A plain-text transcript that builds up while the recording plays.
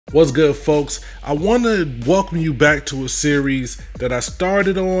What's good, folks? I want to welcome you back to a series that I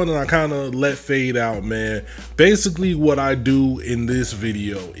started on and I kind of let fade out, man. Basically, what I do in this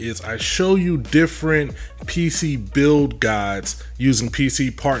video is I show you different PC build guides using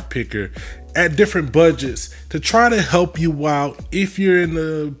PC Part Picker at different budgets to try to help you out if you're in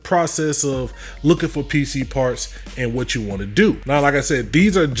the process of looking for PC parts and what you want to do. Now, like I said,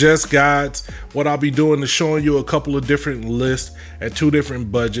 these are just guides. What I'll be doing is showing you a couple of different lists at two different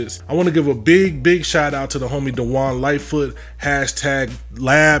budgets. I want to give a big shout out to the homie Dewan Lightfoot, hashtag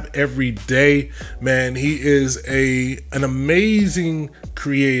LABEVERYDAY. Man, he is an amazing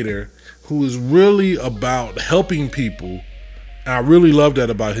creator who is really about helping people. And I really love that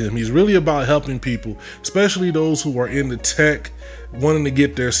about him. He's really about helping people, especially those who are in the tech, wanting to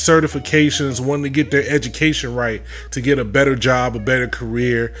get their certifications, wanting to get their education right to get a better job, a better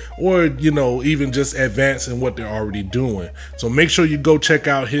career, or, you know, even just advance in what they're already doing. So make sure you go check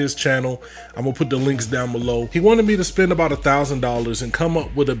out his channel. I'm gonna put the links down below. He wanted me to spend about $1,000 and come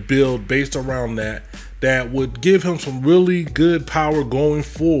up with a build based around that would give him some really good power going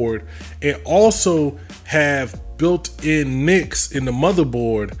forward, and also have built-in NICs in the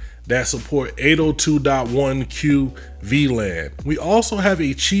motherboard that support 802.1q VLAN. We also have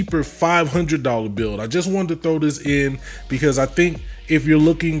a cheaper $500 build. I just wanted to throw this in because I think if you're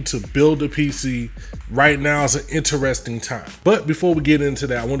looking to build a PC, right now is an interesting time. But before we get into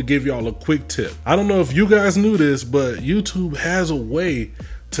that, I want to give y'all a quick tip. I don't know if you guys knew this, but YouTube has a way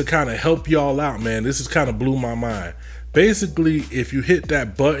to kind of help y'all out, man. This has kind of blew my mind. Basically, if you hit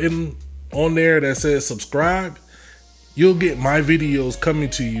that button on there that says subscribe, you'll get my videos coming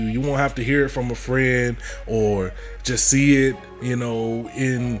to you. You won't have to hear it from a friend or just see it, you know,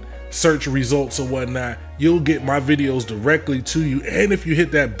 in search results or whatnot. You'll get my videos directly to you. And if you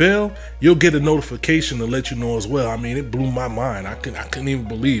hit that bell, you'll get a notification to let you know as well. I mean, it blew my mind. I couldn't even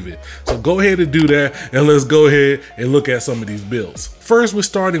believe it. So go ahead and do that, and let's go ahead and look at some of these builds. First, we're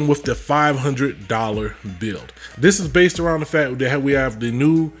starting with the $500 build. This is based around the fact that we have the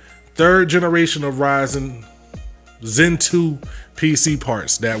new 3rd generation of Ryzen Zen 2 PC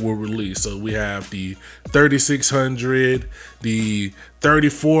parts that were released. So we have the 3600, the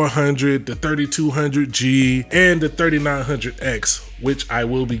 3400, the 3200G, and the 3900X, which I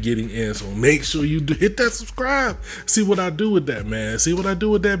will be getting in. So make sure you hit that subscribe. See what I do with that, man. See what I do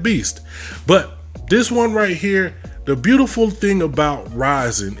with that beast. But this one right here, the beautiful thing about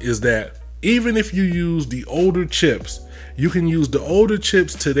Ryzen is that even if you use the older chips, you can use the older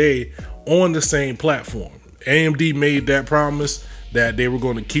chips today on the same platform. AMD made that promise that they were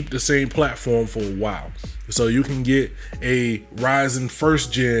going to keep the same platform for a while. So you can get a Ryzen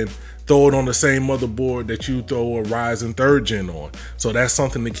 1st gen, throw it on the same motherboard that you throw a Ryzen 3rd gen on. So that's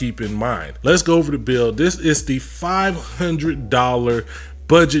something to keep in mind. Let's go over the build. This is the $500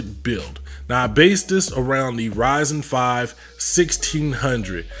 budget build. Now I based this around the Ryzen 5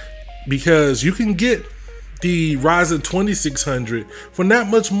 1600 because you can get the Ryzen 2600 for not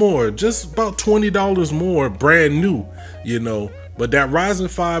much more, just about $20 more, brand new, you know. But that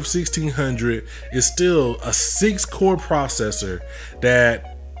Ryzen 5 1600 is still a 6-core processor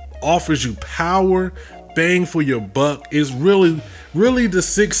that offers you power, bang for your buck. It's really the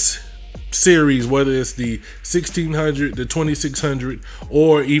 6 series, whether it's the 1600, the 2600,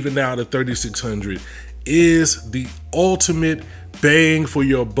 or even now the 3600, is the ultimate bang for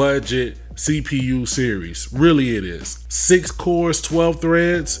your budget CPU series. Really it is. 6 cores, 12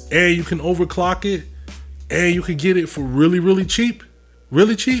 threads, and you can overclock it, and you can get it for really cheap.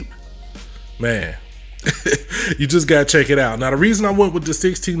 Really cheap, man. You just gotta check it out. Now the reason I went with the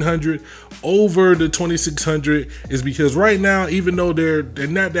 1600 over the 2600 is because right now, even though they're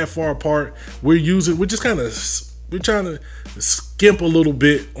not that far apart, we're trying to skimp a little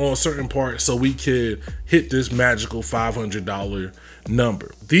bit on certain parts so we could hit this magical $500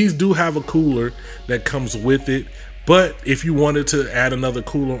 number. These do have a cooler that comes with it, but if you wanted to add another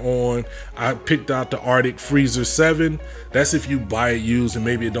cooler on, I picked out the Arctic Freezer 7. That's if you buy it used and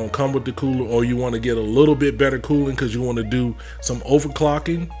maybe it don't come with the cooler, or you want to get a little bit better cooling because you want to do some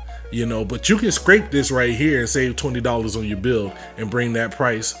overclocking, you know. But you can scrape this right here and save $20 on your build and bring that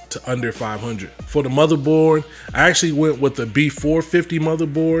price to under $500. For the motherboard, I actually went with the B450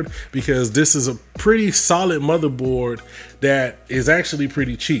 motherboard because this is a pretty solid motherboard that is actually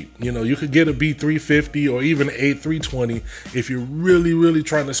pretty cheap. You know, you could get a B350 or even an A320 if you're really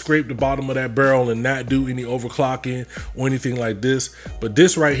trying to scrape the bottom of that barrel and not do any overclocking or anything like this. But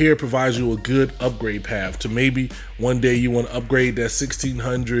this right here provides you a good upgrade path to maybe one day you want to upgrade that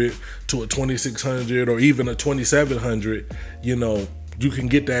 1600 to a 2600 or even a 2700. You know, you can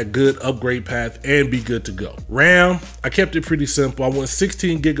get that good upgrade path and be good to go. RAM, I kept it pretty simple. I went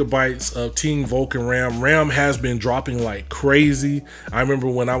 16 gigabytes of Team Vulcan RAM. RAM has been dropping like crazy. I remember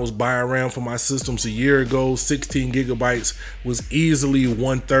when I was buying RAM for my systems a year ago, 16 gigabytes was easily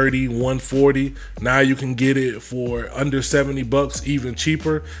 130, 140. Now you can get it for under 70 bucks, even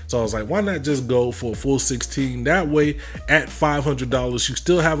cheaper. So I was like, why not just go for a full 16? That way at $500, you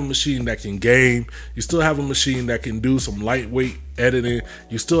still have a machine that can game. You still have a machine that can do some lightweight editing.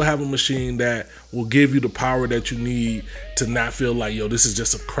 You still have a machine that will give you the power that you need to not feel like, yo, this is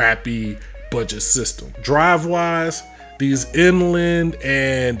just a crappy budget system. Drive wise, these inland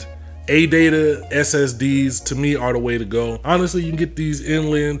and ADATA SSDs to me are the way to go. Honestly, you can get these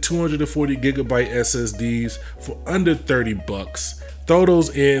inland 240 gigabyte SSDs for under 30 bucks. Throw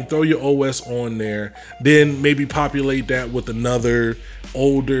those in, throw your OS on there, then maybe populate that with another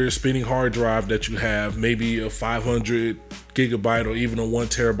older spinning hard drive that you have, maybe a 500 gigabyte or even a 1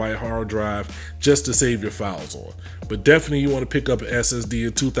 terabyte hard drive, just to save your files on. But definitely you want to pick up an SSD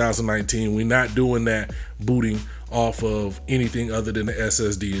in 2019. We're not doing that booting off of anything other than the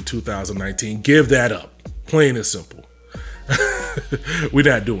SSD in 2019. Give that up, plain and simple. We're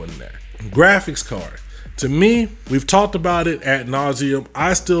not doing that. Graphics card. To me, we've talked about it ad nauseum.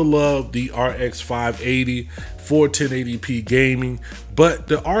 I still love the RX 580 for 1080p gaming, but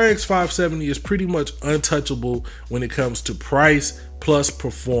the RX 570 is pretty much untouchable when it comes to price plus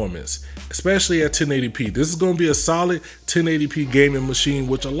performance, especially at 1080p. This is going to be a solid 1080p gaming machine,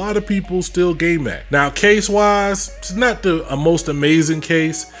 which a lot of people still game at. Now, case-wise, it's not the most amazing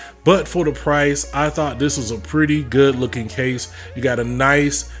case, but for the price, I thought this was a pretty good looking case. You got a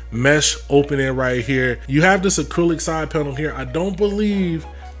nice mesh opening right here. You have this acrylic side panel here. I don't believe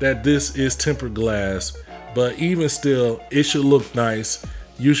that this is tempered glass, but even still, it should look nice.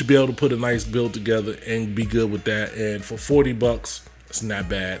 You should be able to put a nice build together and be good with that. And for 40 bucks, it's not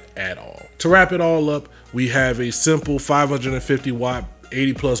bad at all. To wrap it all up, we have a simple 550 watt,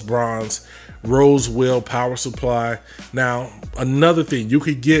 80 plus bronze Rosewill power supply. Now, another thing, you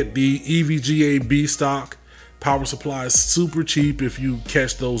could get the EVGA B stock power supply is super cheap if you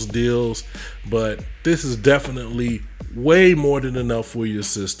catch those deals, but this is definitely way more than enough for your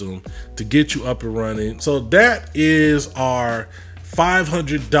system to get you up and running. So that is our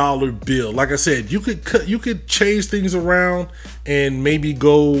 $500 bill. Like I said, you could change things around and maybe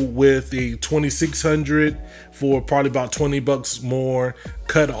go with a 2600 for probably about 20 bucks more,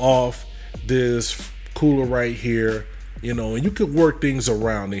 cut off this cooler right here, you know, and you could work things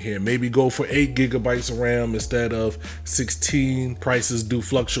around in here. Maybe go for 8 gigabytes of RAM instead of 16. Prices do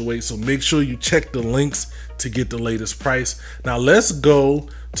fluctuate, so make sure you check the links to get the latest price. Now let's go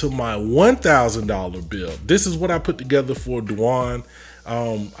to my $1,000 bill. This is what I put together for Dwan.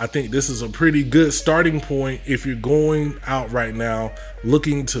 I think this is a pretty good starting point if you're going out right now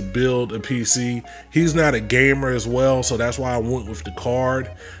looking to build a PC. He's not a gamer as well, so that's why I went with the card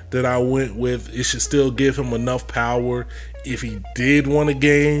that I went with. It should still give him enough power if he did want to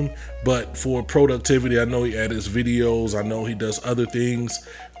game, but for productivity, I know he edits videos, I know he does other things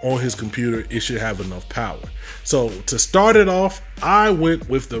on his computer, it should have enough power. So to start it off, I went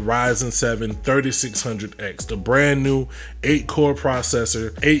with the Ryzen 7 3600X, the brand new 8-core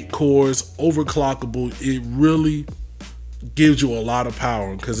processor, 8 cores, overclockable. It really gives you a lot of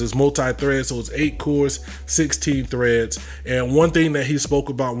power because it's multi-thread, so it's 8 cores, 16 threads. And one thing that he spoke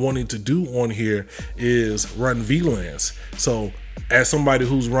about wanting to do on here is run VLANs. So as somebody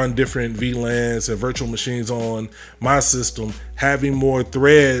who's run different VLANs and virtual machines on my system, having more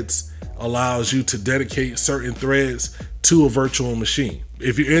threads allows you to dedicate certain threads to a virtual machine.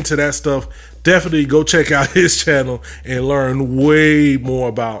 If you're into that stuff, definitely go check out his channel and learn way more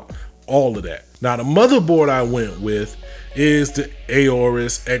about all of that. Now, the motherboard I went with is the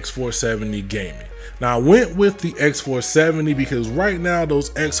AORUS X470 Gaming. Now, I went with the X470 because right now those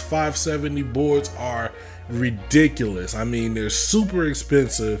X570 boards are ridiculous. I mean, they're super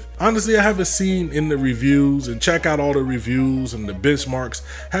expensive. Honestly, I haven't seen in the reviews, and check out all the reviews and the benchmarks,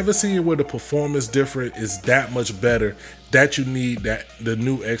 haven't seen where the performance difference is that much better that you need the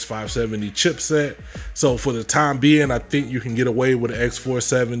new X570 chipset. So for the time being, I think you can get away with the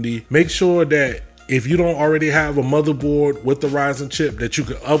X470. Make sure that if you don't already have a motherboard with the Ryzen chip, that you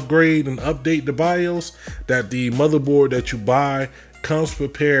can upgrade and update the BIOS, that the motherboard that you buy comes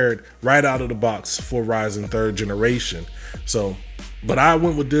prepared right out of the box for Ryzen 3rd generation. So, but I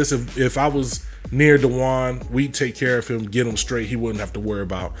went with this. If I was near Dwan, we'd take care of him, get him straight. He wouldn't have to worry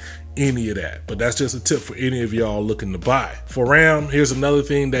about any of that. But that's just a tip for any of y'all looking to buy. For RAM, here's another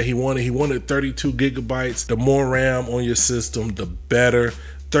thing that he wanted. He wanted 32 gigabytes. The more RAM on your system, the better.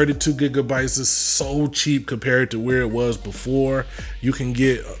 32 gigabytes is so cheap compared to where it was before. You can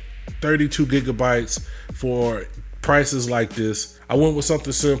get 32 gigabytes for prices like this. I went with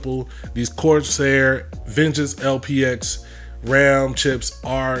something simple. These Corsair VENTUS LPX RAM chips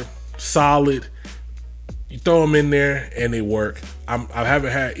are solid. You throw them in there and they work. I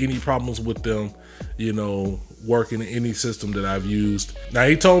haven't had any problems with them, you know, working in any system that I've used. Now,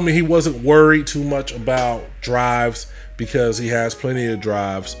 he told me he wasn't worried too much about drives because he has plenty of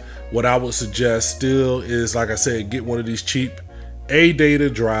drives. What I would suggest still is, like I said, get one of these cheap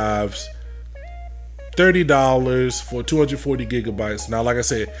ADATA drives, $30 for 240 gigabytes. Now, like I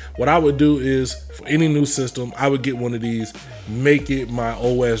said, what I would do is for any new system, I would get one of these, make it my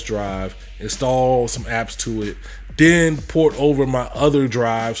OS drive, install some apps to it, then port over my other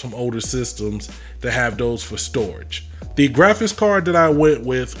drives from older systems that have those for storage. The graphics card that I went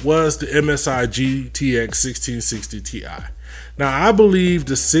with was the MSI GTX 1660 Ti. Now, I believe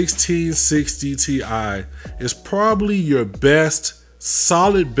the 1660 Ti is probably your best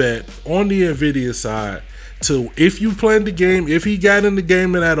solid bet on the NVIDIA side to, if you played the game, if he got in the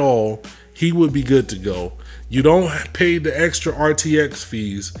game at all, he would be good to go. You don't pay the extra RTX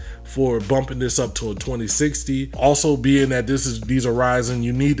fees for bumping this up to a 2060. Also, being that these are Ryzen,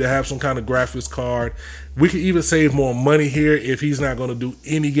 you need to have some kind of graphics card. We could even save more money here if he's not going to do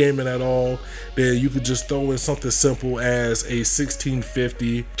any gaming at all. Then you could just throw in something simple as a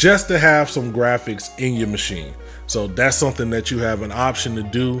 1650 just to have some graphics in your machine. So that's something that you have an option to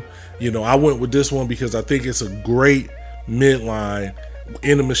do. You know, I went with this one because I think it's a great midline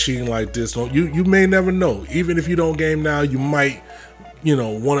in a machine like this. You may never know. Even if you don't game now, you might, you know,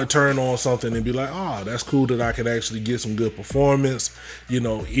 want to turn on something and be like, oh, that's cool that I can actually get some good performance. You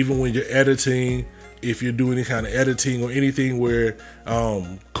know, even when you're editing, if you're doing any kind of editing or anything where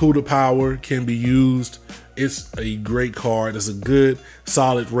CUDA power can be used, it's a great card. It's a good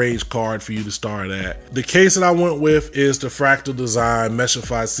solid range card for you to start at. The case that I went with is the Fractal Design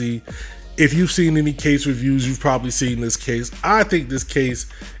Meshify C. If you've seen any case reviews, you've probably seen this case. I think this case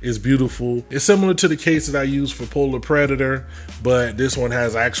is beautiful. It's similar to the case that I used for Polar Predator, but this one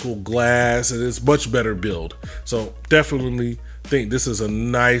has actual glass and it's much better build. So definitely think this is a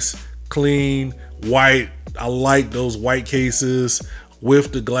nice, clean, white. I like those white cases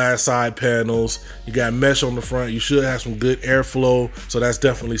with the glass side panels. You got mesh on the front. You should have some good airflow. So that's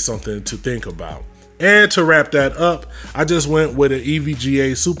definitely something to think about. And to wrap that up, I just went with an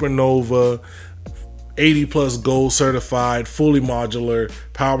EVGA SuperNOVA 80+ gold certified, fully modular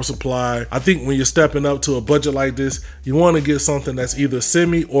power supply. I think when you're stepping up to a budget like this, you want to get something that's either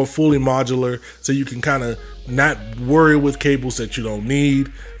semi or fully modular so you can kind of not worry with cables that you don't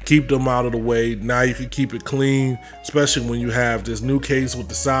need, keep them out of the way. Now you can keep it clean, especially when you have this new case with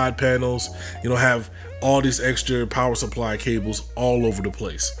the side panels. You don't have all these extra power supply cables all over the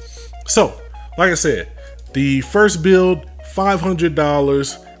place. So, like I said, the first build,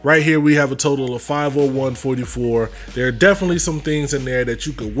 $500. Right here we have a total of $501.44. There are definitely some things in there that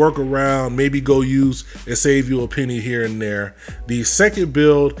you could work around, maybe go use and save you a penny here and there. The second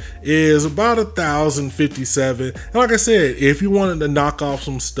build is about $1,057. And like I said, if you wanted to knock off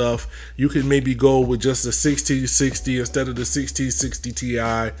some stuff, you can maybe go with just a 1660 instead of the 1660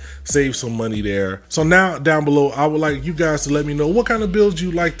 Ti, save some money there. So now down below, I would like you guys to let me know what kind of builds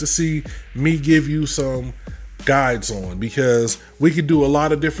you'd like to see me give you some guides on, because we could do a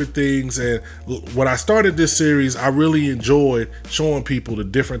lot of different things. And when I started this series, I really enjoyed showing people the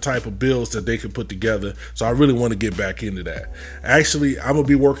different type of builds that they could put together. So I really want to get back into that. Actually, I'm gonna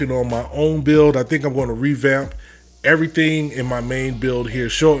be working on my own build. I think I'm going to revamp everything in my main build here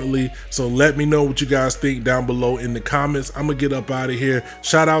shortly. So let me know what you guys think down below in the comments. I'm gonna get up out of here.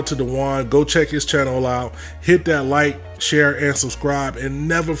 Shout out to Dewan. Go check his channel out. Hit that like, share, and subscribe. And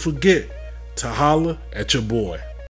never forget to holla at your boy.